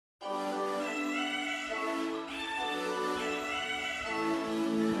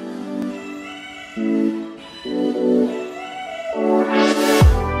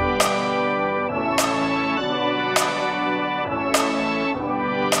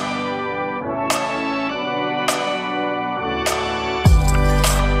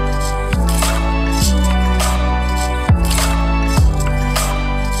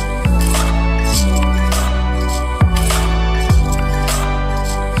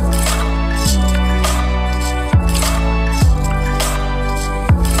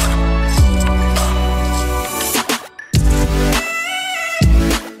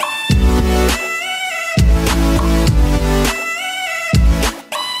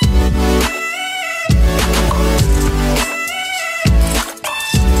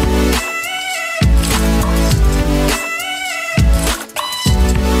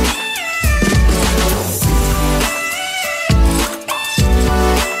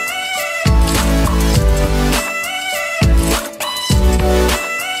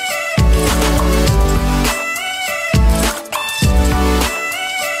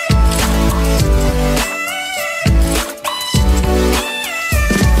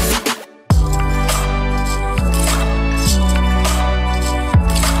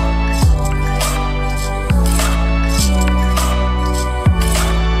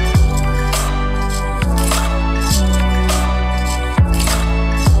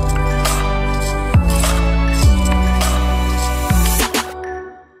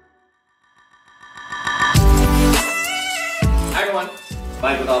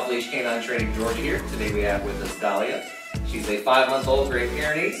K9 Training Georgia here. Today we have with us Dahlia. She's a 5-month-old Great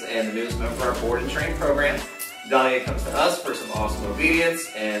Pyrenees and the newest member of our board and train program. Dahlia comes to us for some awesome obedience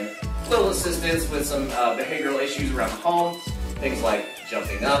and little assistance with some behavioral issues around the home. Things like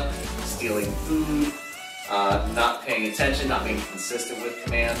jumping up, stealing food, not paying attention, not being consistent with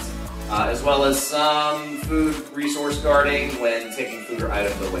commands, as well as some food resource guarding when taking food or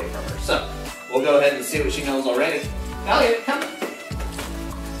items away from her. So, we'll go ahead and see what she knows already. Dahlia, come.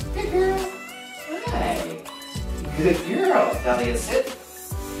 Good girl. Hi. Good girl. Dahlia, sit.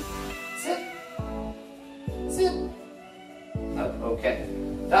 Sit. Sit. Oh, okay.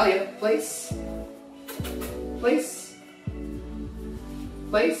 Dahlia, place. Place.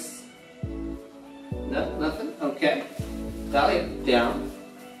 Place. No, nothing? Okay. Dahlia, down.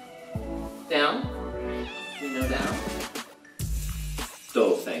 Down. No, down.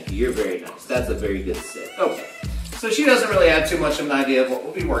 Oh, thank you. You're very nice. That's a very good sit. Okay. So she doesn't really have too much of an idea of what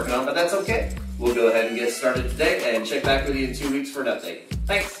we'll be working on, but that's okay. We'll go ahead and get started today and check back with you in 2 weeks for an update.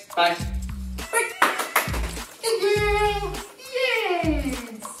 Thanks. Bye. Bye. Good girl.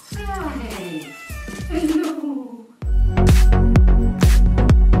 Yes. Hi. Hello.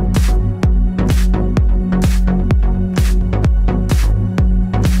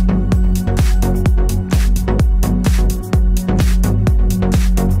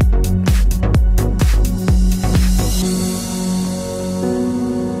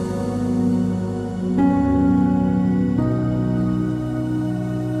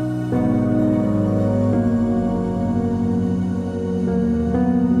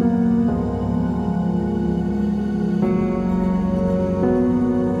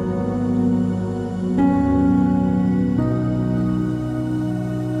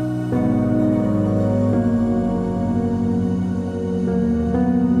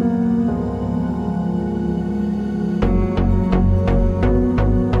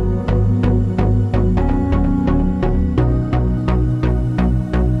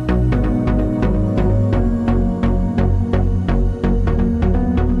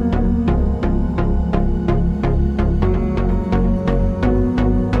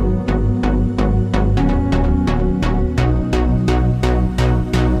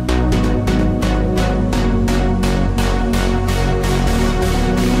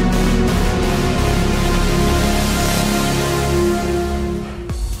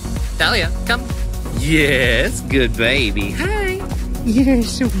 Dahlia, come. Yes, good baby. Hi. You're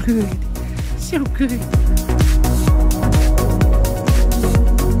so good. So good.